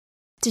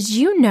Did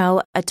you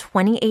know a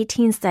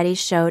 2018 study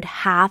showed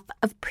half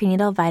of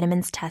prenatal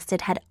vitamins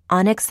tested had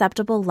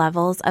unacceptable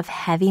levels of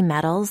heavy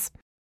metals?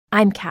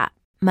 I'm Kat,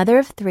 mother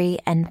of 3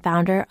 and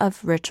founder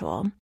of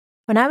Ritual.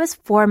 When I was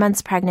 4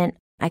 months pregnant,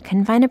 I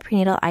couldn't find a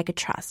prenatal I could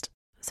trust,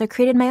 so I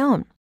created my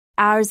own.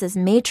 Ours is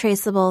made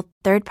traceable,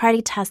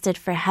 third-party tested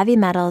for heavy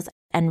metals,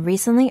 and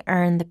recently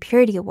earned the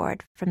Purity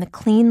Award from the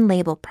Clean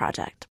Label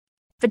Project.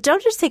 But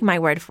don't just take my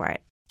word for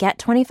it. Get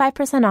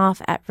 25%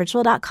 off at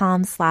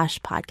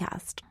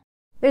ritual.com/podcast.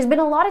 There's been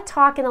a lot of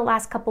talk in the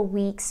last couple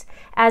weeks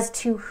as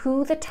to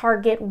who the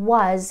target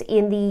was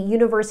in the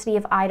University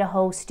of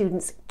Idaho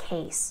student's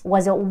case.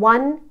 Was it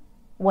 1?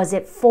 Was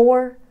it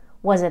 4?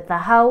 Was it the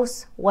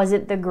house? Was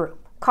it the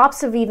group?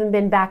 Cops have even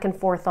been back and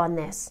forth on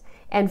this.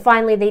 And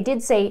finally, they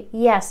did say,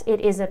 yes,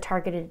 it is a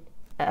targeted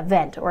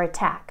event or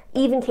attack.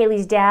 Even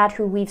Kaylee's dad,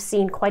 who we've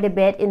seen quite a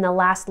bit in the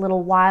last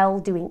little while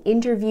doing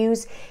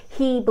interviews,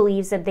 he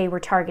believes that they were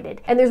targeted.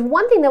 And there's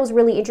one thing that was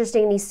really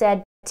interesting, and he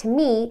said, to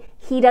me,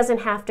 he doesn't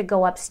have to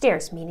go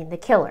upstairs, meaning the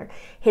killer.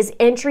 His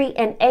entry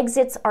and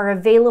exits are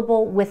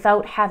available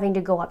without having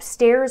to go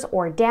upstairs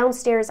or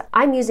downstairs.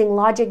 I'm using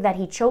logic that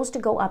he chose to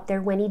go up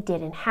there when he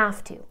didn't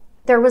have to.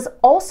 There was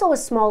also a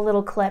small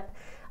little clip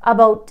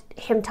about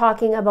him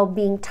talking about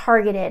being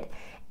targeted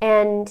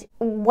and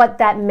what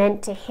that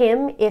meant to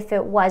him if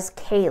it was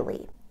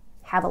Kaylee.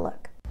 Have a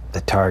look.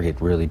 The target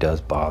really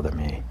does bother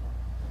me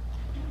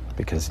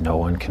because no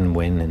one can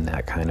win in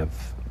that kind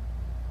of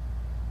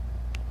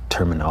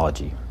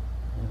terminology.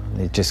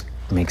 It just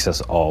makes us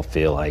all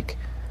feel like,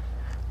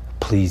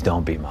 please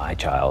don't be my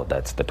child,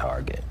 that's the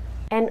target.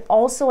 And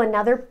also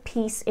another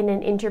piece in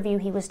an interview,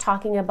 he was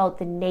talking about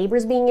the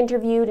neighbors being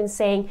interviewed and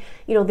saying,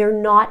 they're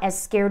not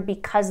as scared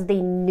because they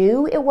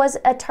knew it was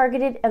a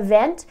targeted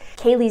event.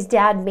 Kaylee's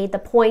dad made the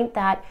point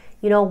that,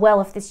 well,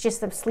 if it's just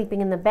them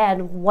sleeping in the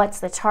bed, what's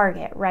the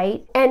target,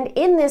 right? And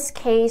in this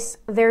case,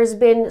 there's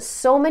been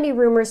so many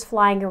rumors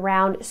flying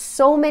around,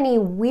 so many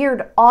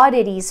weird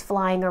oddities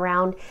flying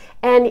around,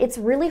 and it's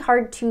really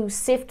hard to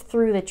sift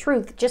through the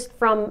truth just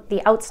from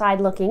the outside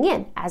looking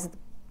in as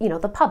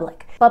the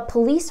public. But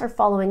police are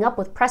following up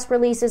with press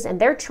releases,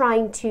 and they're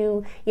trying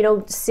to,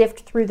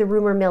 sift through the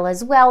rumor mill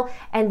as well,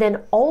 and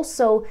then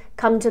also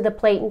come to the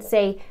plate and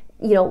say,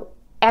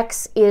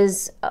 X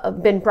is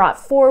been brought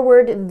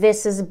forward,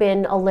 this has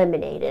been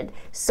eliminated.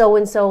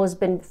 So-and-so has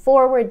been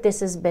forward,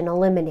 this has been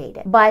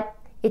eliminated. But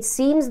it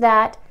seems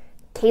that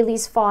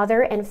Kaylee's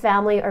father and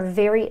family are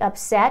very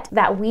upset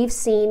that we've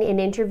seen in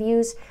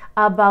interviews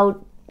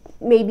about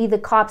maybe the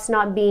cops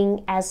not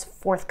being as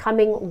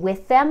forthcoming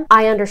with them.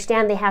 I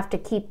understand they have to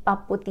keep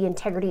up with the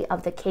integrity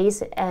of the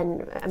case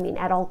and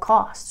at all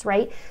costs,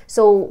 right?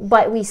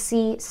 But we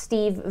see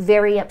Steve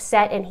very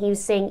upset, and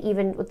he's saying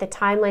even with the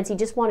timelines, he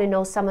just want to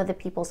know some of the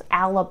people's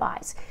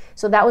alibis.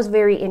 So that was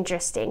very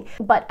interesting.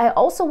 But I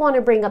also want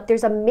to bring up,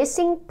 there's a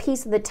missing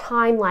piece of the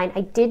timeline.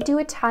 I did do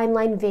a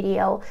timeline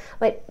video,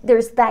 but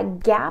there's that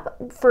gap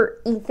for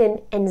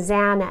Ethan and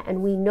Xana,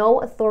 and we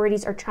know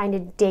authorities are trying to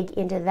dig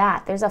into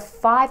that. There's a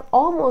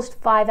almost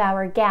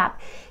 5-hour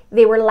gap.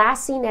 They were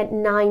last seen at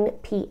 9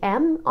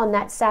 p.m. on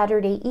that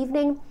Saturday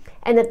evening,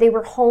 and that they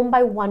were home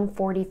by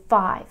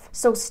 1:45.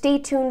 So stay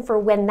tuned for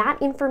when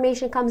that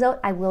information comes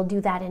out. I will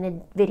do that in a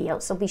video.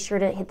 So be sure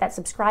to hit that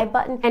subscribe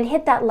button and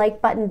hit that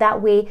like button.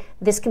 That way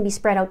this can be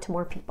spread out to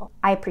more people.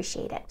 I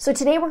appreciate it. So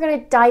today we're going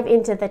to dive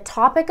into the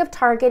topic of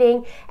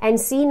targeting and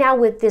see now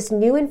with this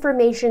new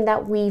information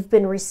that we've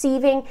been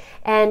receiving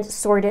and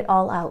sort it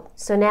all out.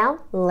 So now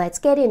let's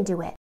get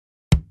into it.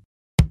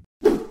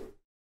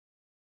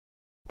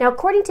 Now,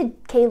 according to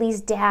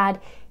Kaylee's dad,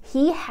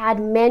 he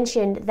had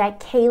mentioned that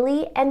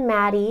Kaylee and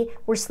Maddie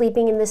were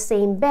sleeping in the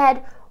same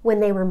bed when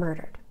they were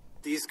murdered.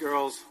 These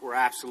girls were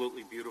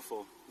absolutely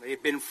beautiful. They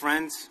had been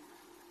friends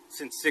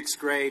since 6th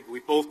grade. We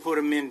both put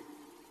them in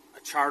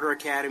a charter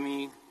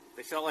academy.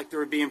 They felt like they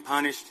were being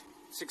punished.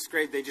 6th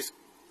grade, they just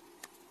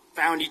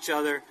found each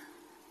other,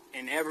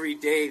 and every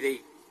day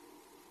they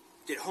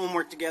did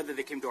homework together.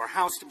 They came to our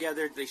house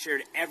together. They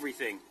shared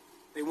everything.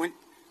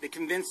 They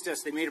convinced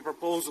us, they made a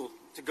proposal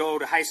to go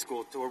to high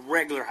school, to a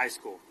regular high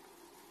school.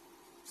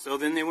 So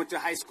then they went to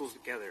high schools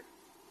together.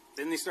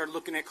 Then they started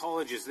looking at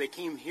colleges. They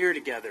came here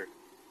together.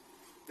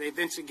 They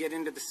eventually get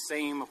into the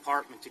same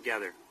apartment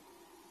together.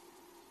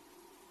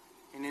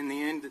 And in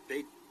the end,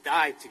 they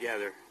died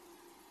together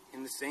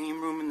in the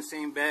same room, in the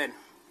same bed.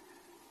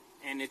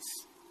 And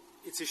it's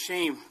a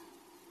shame,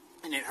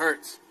 and it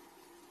hurts.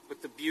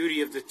 But the beauty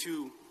of the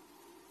two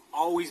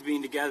always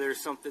being together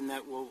is something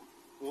that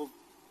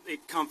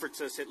it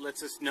comforts us. It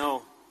lets us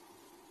know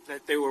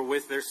that they were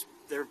with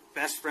their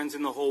best friends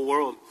in the whole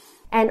world.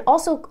 And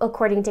also,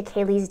 according to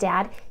Kaylee's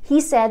dad, he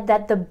said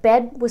that the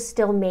bed was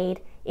still made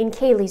in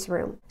Kaylee's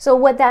room. So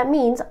what that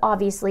means,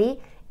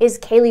 obviously, is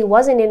Kaylee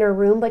wasn't in her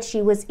room, but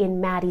she was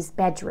in Maddie's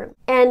bedroom.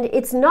 And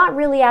it's not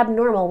really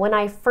abnormal. When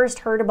I first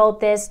heard about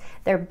this,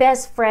 they're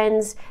best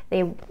friends.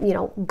 They,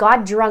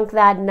 got drunk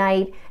that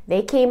night.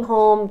 They came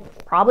home,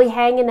 probably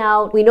hanging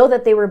out. We know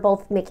that they were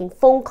both making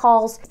phone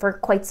calls for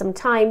quite some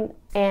time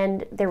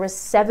and there was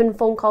 7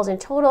 phone calls in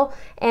total,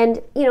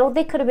 and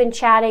they could have been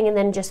chatting and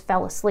then just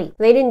fell asleep.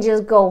 They didn't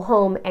just go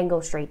home and go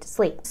straight to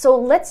sleep. So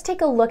let's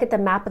take a look at the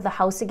map of the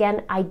house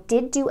again. I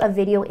did do a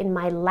video in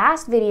my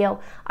last video.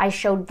 I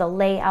showed the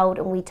layout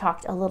and we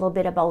talked a little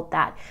bit about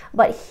that.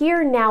 But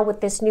here now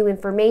with this new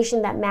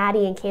information that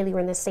Maddie and Kaylee were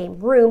in the same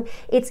room,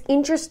 it's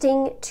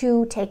interesting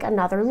to take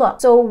another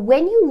look. So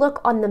when you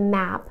look on the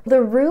map,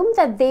 the room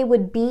that they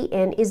would be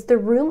in is the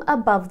room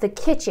above the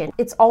kitchen.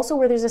 It's also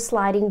where there's a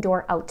sliding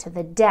door out to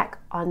the deck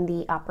on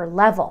the upper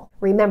level.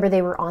 Remember,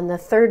 they were on the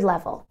 3rd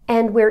level.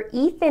 And where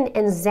Ethan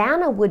and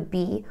Xana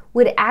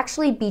would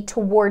actually be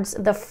towards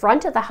the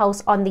front of the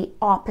house on the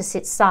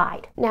opposite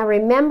side. Now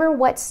remember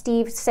what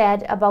Steve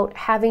said about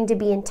having to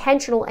be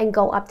intentional and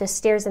go up the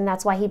stairs, and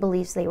that's why he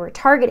believes they were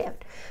targeted.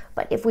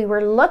 But if we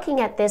were looking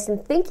at this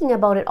and thinking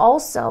about it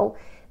also,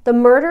 the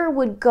murderer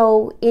would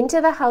go into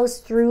the house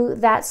through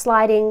that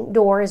sliding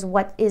door, is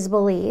what is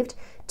believed,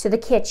 to the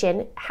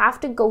kitchen, have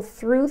to go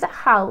through the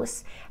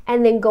house,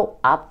 and then go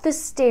up the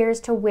stairs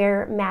to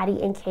where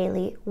Maddie and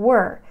Kaylee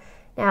were.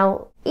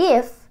 Now,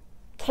 if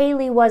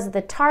Kaylee was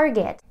the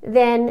target,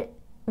 then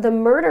the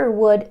murderer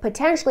would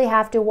potentially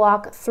have to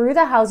walk through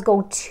the house,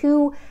 go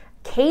to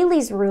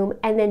Kaylee's room,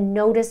 and then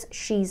notice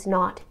she's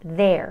not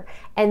there,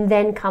 and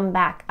then come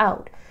back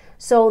out.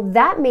 So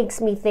that makes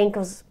me think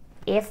of,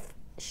 if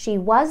she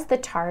was the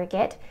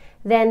target,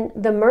 then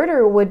the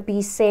murderer would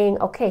be saying,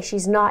 okay,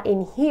 she's not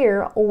in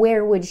here,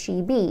 where would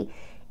she be?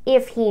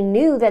 If he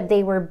knew that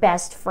they were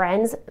best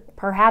friends,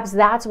 perhaps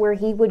that's where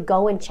he would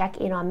go and check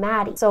in on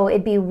Maddie. So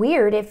it'd be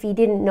weird if he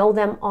didn't know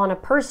them on a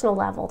personal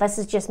level. This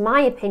is just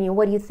my opinion.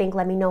 What do you think?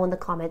 Let me know in the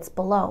comments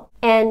below.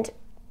 And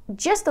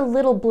just a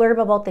little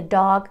blurb about the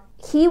dog.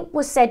 He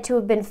was said to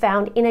have been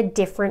found in a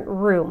different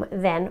room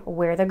than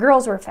where the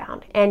girls were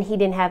found, and he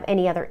didn't have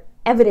any other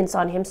evidence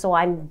on him, so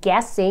I'm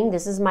guessing,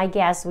 this is my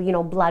guess,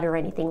 blood or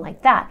anything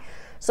like that.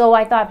 So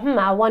I thought,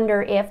 I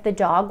wonder if the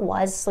dog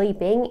was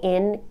sleeping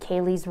in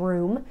Kaylee's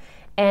room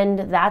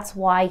and that's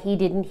why he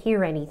didn't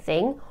hear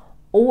anything,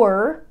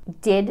 or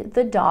did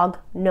the dog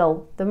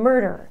know the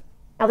murderer?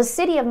 Now, the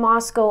city of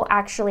Moscow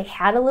actually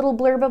had a little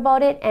blurb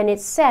about it, and it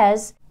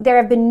says, there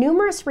have been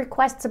numerous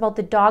requests about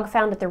the dog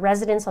found at the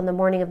residence on the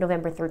morning of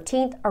November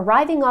 13th.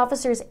 Arriving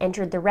officers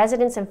entered the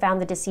residence and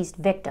found the deceased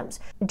victims.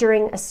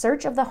 During a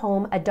search of the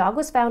home, a dog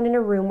was found in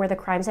a room where the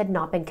crimes had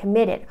not been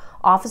committed.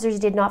 Officers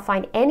did not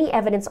find any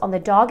evidence on the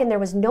dog, and there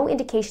was no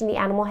indication the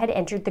animal had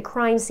entered the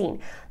crime scene.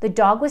 The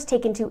dog was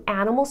taken to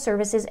animal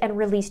services and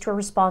released to a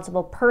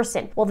responsible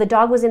person. While the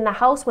dog was in the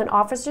house when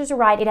officers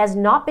arrived, it has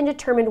not been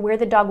determined where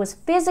the dog was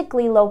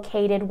physically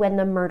located when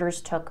the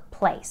murders took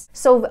place.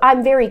 So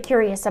I'm very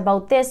curious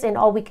about this, and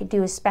all we could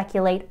do is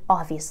speculate,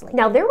 obviously.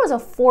 Now, there was a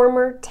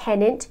former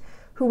tenant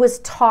who was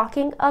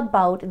talking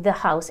about the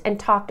house and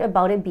talked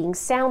about it being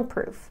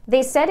soundproof.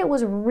 They said it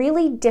was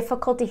really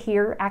difficult to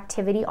hear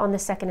activity on the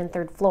 2nd and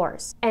 3rd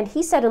floors. And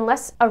he said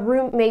unless a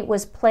roommate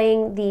was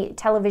playing the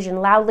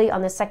television loudly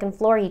on the 2nd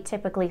floor, he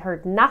typically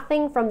heard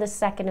nothing from the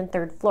 2nd and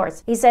 3rd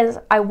floors. He says,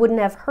 I wouldn't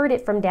have heard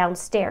it from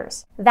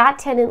downstairs. That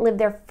tenant lived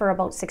there for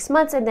about 6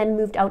 months and then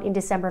moved out in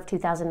December of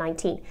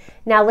 2019.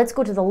 Now let's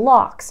go to the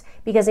locks,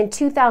 because in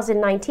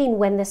 2019,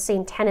 when the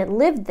same tenant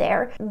lived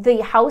there,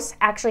 the house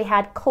actually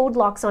had code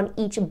locks on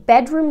each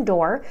bedroom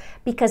door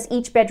because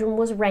each bedroom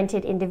was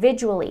rented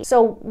individually.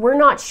 So we're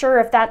not sure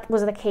if that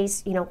was the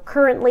case,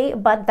 currently,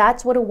 but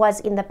that's what it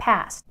was in the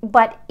past.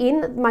 But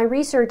in my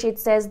research, it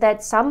says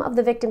that some of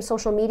the victims'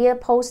 social media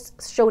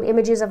posts showed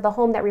images of the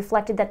home that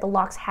reflected that the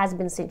locks has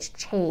been since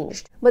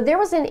changed. But there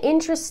was an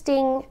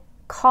interesting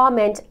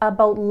comment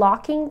about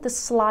locking the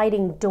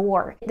sliding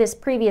door. This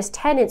previous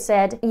tenant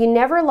said, you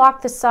never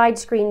lock the side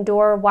screen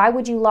door. Why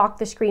would you lock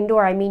the screen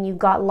door? I mean, you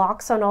got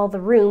locks on all the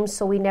rooms,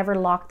 so we never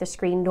locked the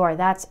screen door.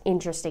 That's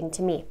interesting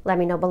to me. Let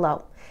me know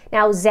below.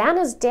 Now,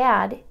 Xana's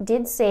dad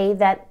did say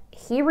that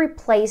he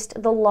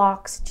replaced the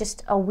locks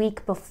just a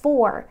week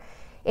before.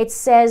 It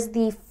says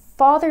the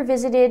father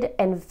visited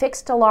and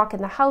fixed a lock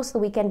in the house the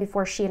weekend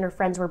before she and her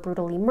friends were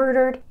brutally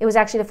murdered. It was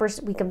actually the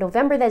first week of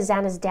November that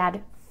Xana's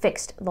dad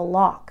fixed the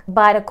lock.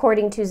 But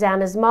according to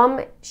Xana's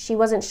mom, she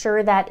wasn't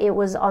sure that it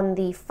was on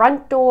the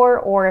front door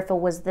or if it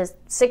was the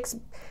 6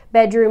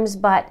 bedrooms,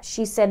 but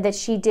she said that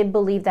she did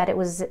believe that it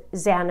was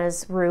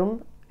Xana's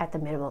room at the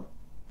minimum.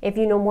 If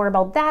you know more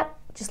about that,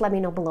 just let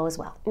me know below as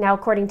well. Now,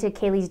 according to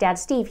Kaylee's dad,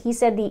 Steve, he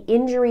said the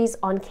injuries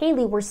on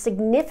Kaylee were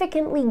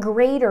significantly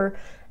greater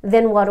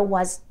than what it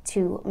was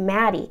to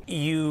Maddie.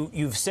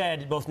 You've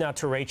said both now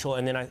to Rachel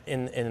and then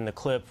in the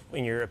clip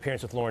in your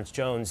appearance with Lawrence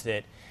Jones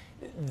that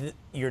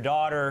your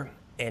daughter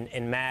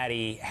and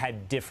Maddie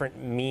had different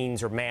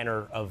means or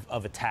manner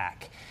of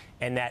attack,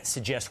 and that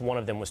suggests one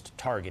of them was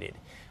targeted.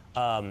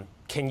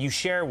 Can you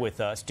share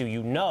with us, do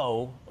you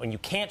know, and you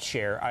can't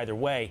share either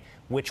way,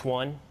 which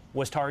one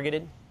was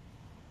targeted?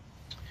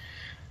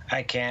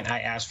 I can't.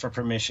 I asked for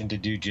permission to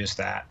do just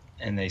that,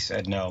 and they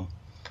said no.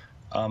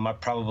 I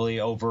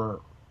probably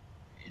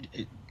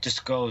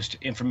disclosed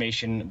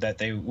information that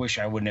they wish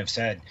I wouldn't have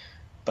said.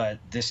 But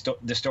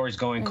the story's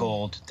going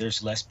cold.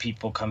 There's less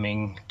people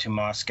coming to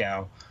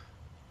Moscow.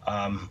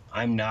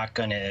 I'm not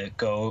going to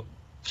go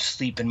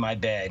sleep in my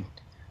bed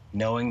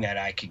knowing that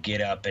I could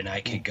get up and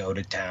I could go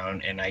to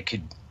town and I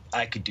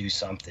could do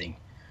something.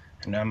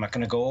 And I'm not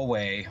going to go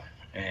away.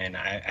 And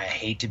I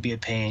hate to be a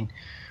pain,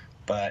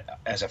 but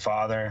as a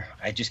father,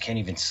 I just can't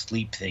even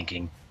sleep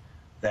thinking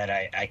that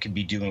I could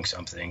be doing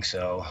something.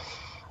 So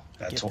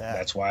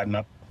that's why I'm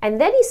up. And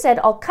then he said,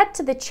 I'll cut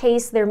to the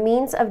chase. Their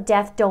means of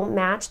death don't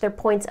match. Their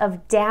points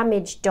of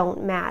damage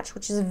don't match,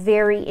 which is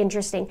very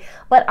interesting.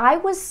 But I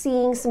was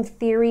seeing some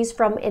theories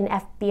from an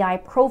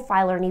FBI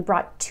profiler, and he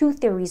brought two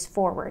theories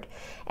forward.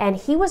 And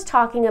he was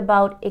talking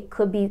about it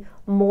could be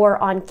more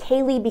on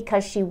Kaylee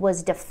because she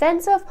was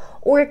defensive,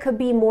 or it could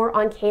be more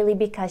on Kaylee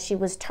because she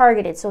was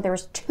targeted. So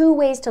there's two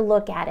ways to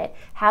look at it.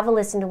 Have a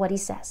listen to what he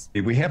says.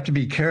 We have to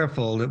be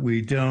careful that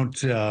we don't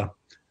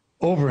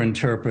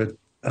overinterpret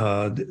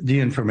the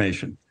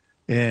information.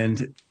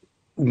 And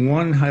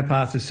one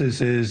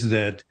hypothesis is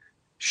that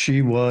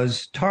she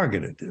was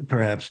targeted.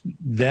 Perhaps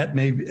that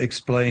may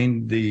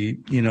explain the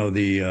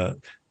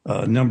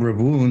number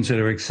of wounds that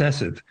are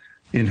excessive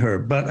in her.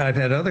 But I've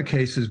had other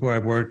cases where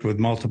I've worked with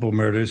multiple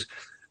murders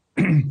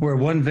where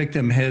one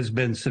victim has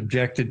been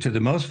subjected to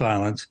the most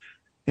violence,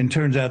 and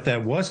turns out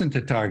that wasn't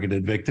the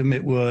targeted victim.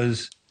 It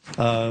was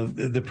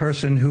the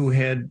person who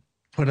had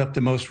put up the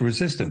most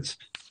resistance.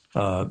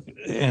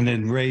 And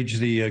enraged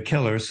the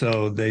killer,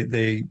 so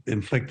the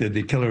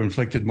killer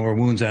inflicted more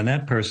wounds on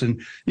that person,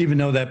 even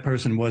though that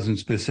person wasn't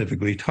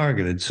specifically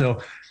targeted.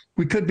 So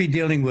we could be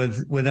dealing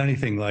with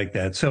anything like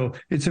that. So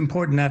it's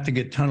important not to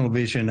get tunnel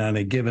vision on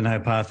a given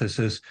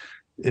hypothesis.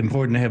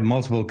 Important to have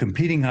multiple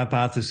competing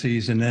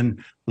hypotheses and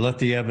then let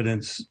the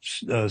evidence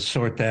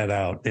sort that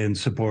out and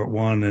support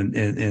one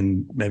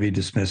and maybe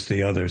dismiss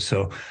the other.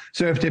 So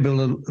you have to be a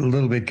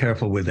little bit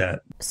careful with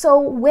that. So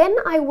when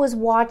I was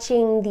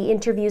watching the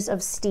interviews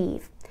of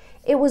Steve,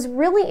 it was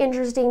really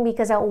interesting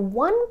because at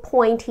one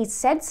point he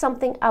said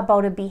something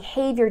about a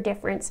behavior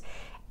difference,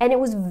 and it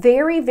was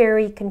very,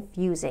 very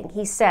confusing.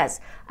 He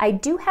says, I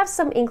do have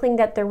some inkling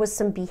that there was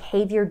some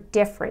behavior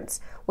difference.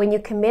 When you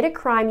commit a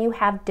crime, you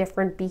have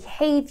different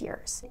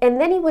behaviors. And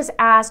then he was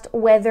asked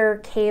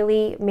whether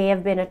Kaylee may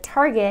have been a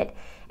target,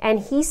 and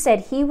he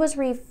said he was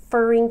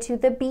referring to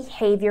the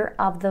behavior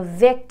of the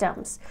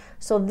victims.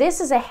 So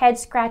this is a head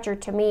scratcher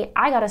to me.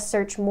 I gotta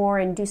search more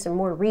and do some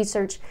more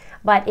research.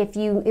 But if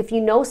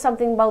you know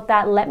something about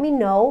that, let me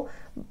know.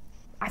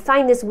 I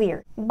find this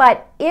weird.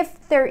 But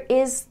if there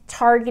is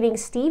targeting,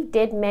 Steve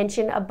did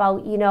mention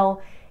about,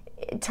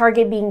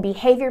 target being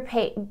behavior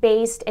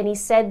based, and he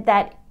said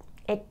that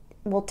it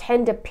will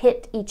tend to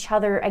pit each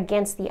other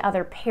against the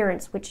other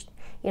parents, which,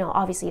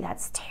 obviously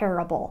that's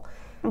terrible.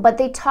 But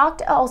they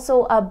talked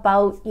also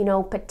about,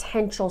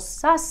 potential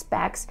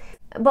suspects.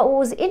 But what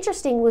was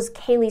interesting was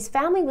Kaylee's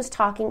family was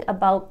talking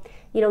about,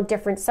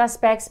 different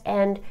suspects,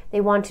 and they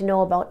wanted to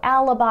know about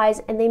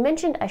alibis, and they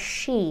mentioned a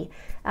she.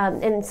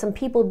 And some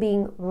people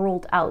being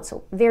ruled out.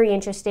 So very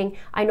interesting.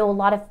 I know a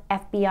lot of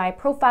FBI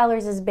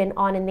profilers has been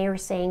on, and they were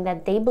saying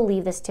that they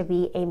believe this to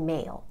be a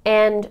male.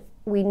 And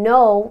we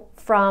know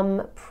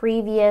from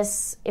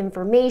previous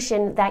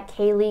information that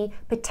Kaylee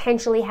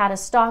potentially had a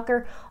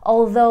stalker,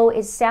 although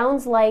it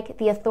sounds like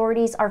the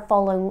authorities are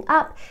following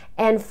up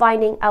and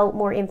finding out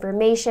more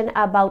information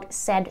about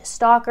said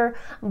stalker,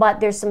 but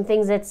there's some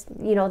things that's,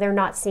 they're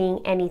not seeing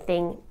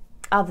anything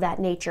of that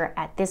nature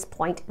at this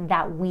point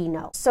that we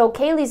know. So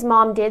Kaylee's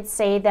mom did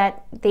say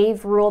that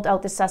they've ruled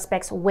out the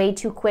suspects way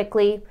too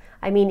quickly.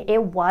 I mean,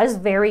 it was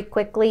very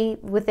quickly,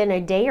 within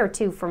a day or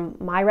two from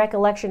my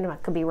recollection. I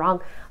could be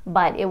wrong,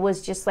 but it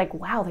was just like,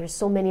 wow, there's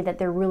so many that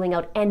they're ruling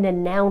out and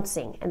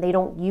announcing, and they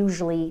don't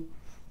usually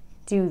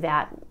do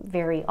that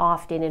very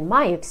often, in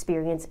my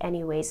experience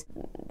anyways,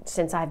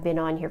 since I've been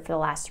on here for the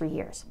last 3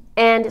 years.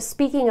 And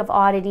speaking of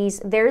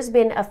oddities, there's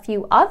been a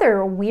few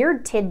other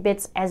weird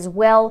tidbits as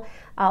well,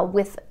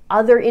 with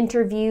other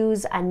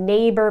interviews, a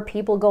neighbor,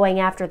 people going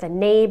after the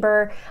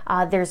neighbor.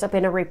 There's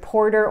been a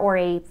reporter, or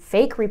a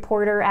fake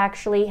reporter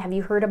actually. Have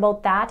you heard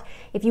about that?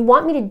 If you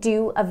want me to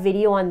do a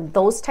video on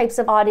those types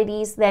of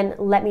oddities, then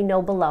let me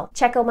know below.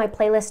 Check out my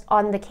playlist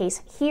on the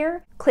case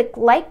here. Click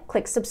like,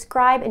 click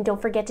subscribe, and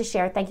don't forget to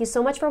share. Thank you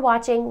so much for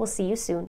watching. We'll see you soon.